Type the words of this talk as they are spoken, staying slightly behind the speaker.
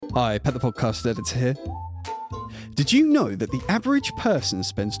Hi, Pet the Podcast Editor here. Did you know that the average person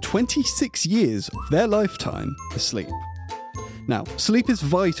spends 26 years of their lifetime asleep? Now, sleep is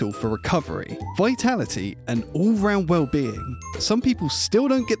vital for recovery, vitality, and all-round well-being. Some people still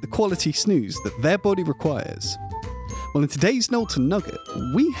don't get the quality snooze that their body requires. Well, in today's Knowlton Nugget,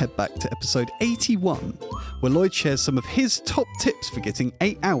 we head back to episode 81, where Lloyd shares some of his top tips for getting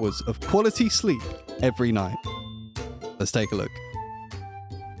 8 hours of quality sleep every night. Let's take a look.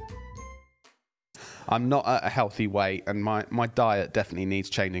 I'm not at a healthy weight, and my diet definitely needs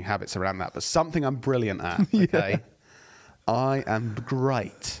changing habits around that. But something I'm brilliant at, okay? I am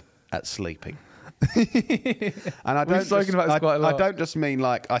great at sleeping. And I don't spoken about this quite a lot. I don't just mean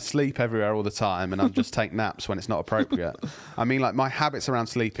like I sleep everywhere all the time and I just take naps when it's not appropriate. I mean like my habits around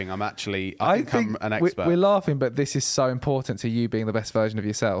sleeping, I think I'm an expert. We're laughing, but this is so important to you being the best version of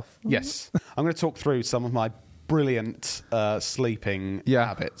yourself. Yes. I'm going to talk through some of my brilliant sleeping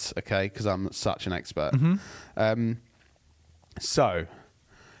habits, okay, because I'm such an expert. So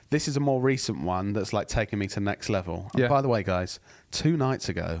this is a more recent one that's like taking me to next level. And by the way, guys, 2 nights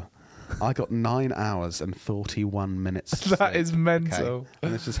ago I got 9 hours and 41 minutes sleep. That is mental. Okay?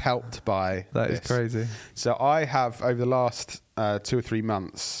 And this is helped by That this. is crazy. So I have, over the last 2 or 3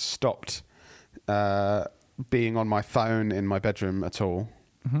 months, stopped being on my phone in my bedroom at all,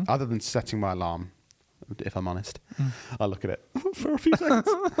 other than setting my alarm, if I'm honest. I look at it for a few seconds.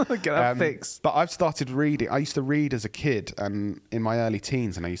 Get that fix. But I've started reading. I used to read as a kid and in my early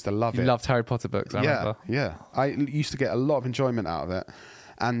teens, and I used to love it. You loved Harry Potter books, I remember. Yeah. I used to get a lot of enjoyment out of it.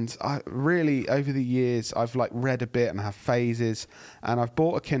 And I really, over the years, I've like read a bit and have phases. And I've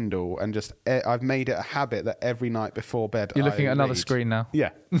bought a Kindle and just I've made it a habit that every night before bed You're looking at another read. screen now.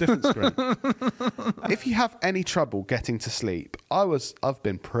 Yeah, different screen. If you have any trouble getting to sleep, I've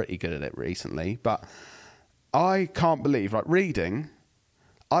been pretty good at it recently, but I can't believe, like reading,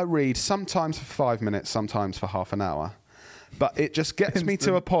 I read sometimes for 5 minutes, sometimes for half an hour. But it just gets me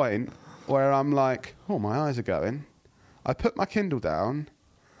to a point where I'm like, oh, my eyes are going. I put my Kindle down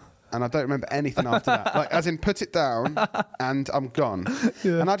and I don't remember anything after that. Like, as in, put it down and I'm gone.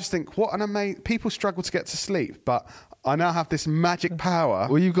 Yeah. And I just think, what an amazing... People struggle to get to sleep, but I now have this magic power.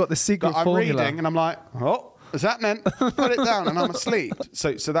 Well, you've got the secret I'm formula. reading and I'm like, oh, is that meant? Put it down and I'm asleep.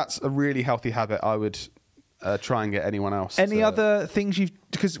 So that's a really healthy habit I would try and get anyone else. Any other things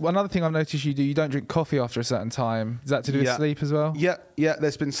because another thing I've noticed you do, you don't drink coffee after a certain time. Is that to do with sleep as well? Yeah.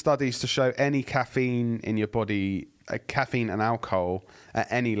 There's been studies to show any caffeine in your body, caffeine and alcohol at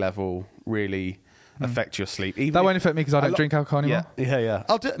any level really affect your sleep. Even that won't affect me because I don't drink alcohol anymore. Yeah.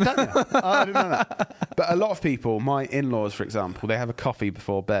 Oh, don't you? I didn't know that. But a lot of people, my in-laws, for example, they have a coffee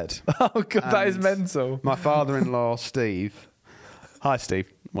before bed. Oh, God, that is mental. My father-in-law, Steve. Hi,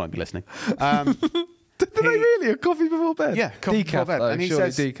 Steve. Won't be listening. Do they really? A coffee before bed? Yeah, coffee before bed. Though, and he surely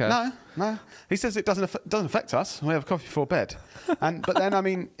says, decaf. No. He says it doesn't affect us. We have coffee before bed. But then, I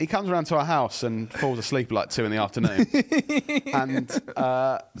mean, he comes around to our house and falls asleep at like 2 in the afternoon. And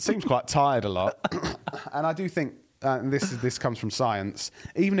seems quite tired a lot. And I do think, this comes from science,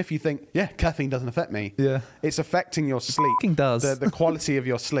 even if you think, caffeine doesn't affect me, it's affecting your sleep. It does. The quality of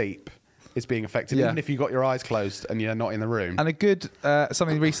your sleep is being affected, even if you've got your eyes closed and you're not in the room. And a good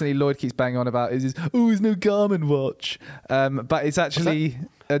something recently Lloyd keeps banging on about is there's no Garmin watch, but it's actually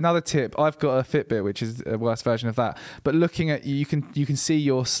another tip. I've got a Fitbit, which is a worse version of that. But looking at you can see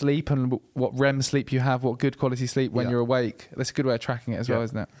your sleep and what REM sleep you have, what good quality sleep when you're awake. That's a good way of tracking it as well,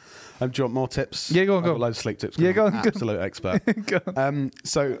 isn't it? Do you want more tips? Yeah, go on. I've got loads of sleep tips. Yeah, go on. Absolute expert. Go on.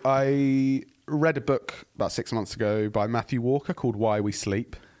 So I read a book about 6 months ago by Matthew Walker called Why We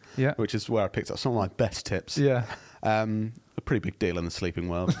Sleep. Yeah, which is where I picked up some of my best tips. Yeah, a pretty big deal in the sleeping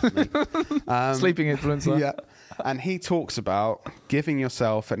world. For me. Sleeping influencer. Yeah, and he talks about giving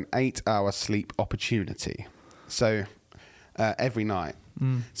yourself an 8-hour sleep opportunity. So every night.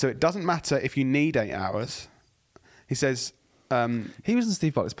 So it doesn't matter if you need 8 hours. He says. He was on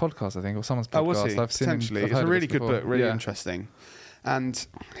Steve Bartlett's podcast, I think, or someone's podcast. Oh, was he? I've seen Potentially. Him, it's a really good book, really interesting. And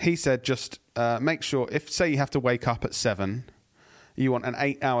he said just make sure, say you have to wake up at 7, you want an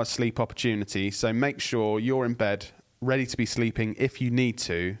 8-hour sleep opportunity. So make sure you're in bed, ready to be sleeping if you need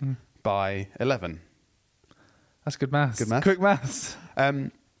to by 11. That's good maths. Good maths. Quick maths.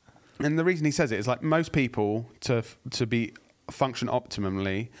 And the reason he says it is like most people to be function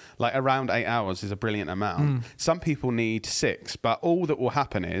optimally, like around 8 hours is a brilliant amount. Some people need 6, but all that will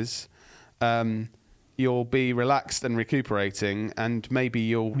happen is you'll be relaxed and recuperating, and maybe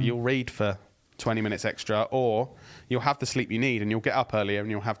you'll read for 20 minutes extra, or you'll have the sleep you need and you'll get up earlier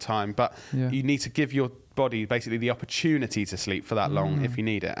and you'll have time, but you need to give your body basically the opportunity to sleep for that long if you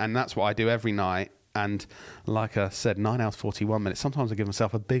need it. And that's what I do every night And like I said, 9 hours 41 minutes. Sometimes I give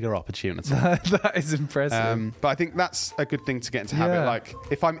myself a bigger opportunity. That is impressive. But I think that's a good thing to get into habit. Yeah. Like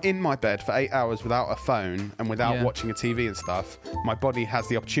if I'm in my bed for 8 hours without a phone and without watching a TV and stuff, my body has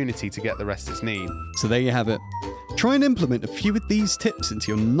the opportunity to get the rest it's need. So there you have it. Try and implement a few of these tips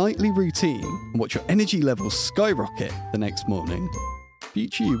into your nightly routine and watch your energy levels skyrocket the next morning.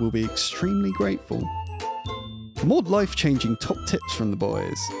 Future you will be extremely grateful. For more life-changing top tips from the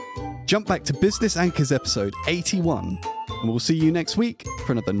boys, jump back to Business Anchors episode 81, and we'll see you next week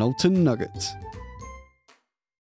for another Knowlton Nugget.